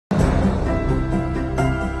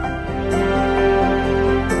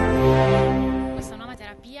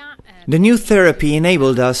The new therapy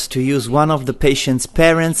enabled us to use one of the patient's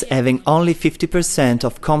parents having only 50%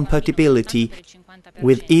 of compatibility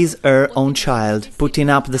with his/her own child, putting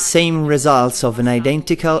up the same results of an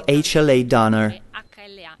identical HLA donor.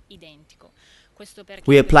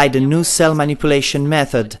 We applied a new cell manipulation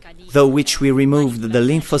method, through which we removed the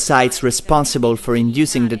lymphocytes responsible for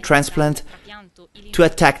inducing the transplant to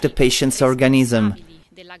attack the patient's organism,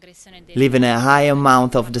 leaving a high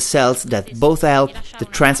amount of the cells that both help the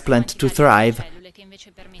transplant to thrive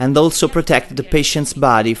and also protect the patient's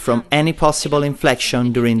body from any possible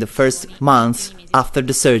infection during the first months after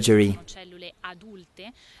the surgery.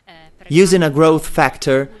 Using a growth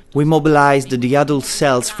factor, we mobilized the adult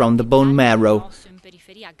cells from the bone marrow.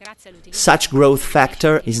 Such growth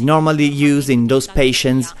factor is normally used in those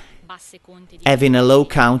patients having a low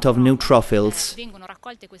count of neutrophils.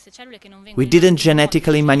 We didn't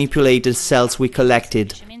genetically manipulate the cells we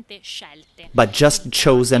collected, but just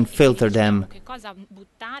chose and filtered them.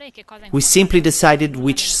 We simply decided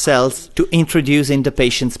which cells to introduce in the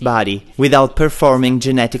patient's body, without performing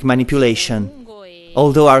genetic manipulation.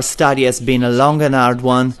 Although our study has been a long and hard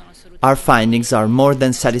one, our findings are more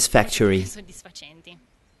than satisfactory.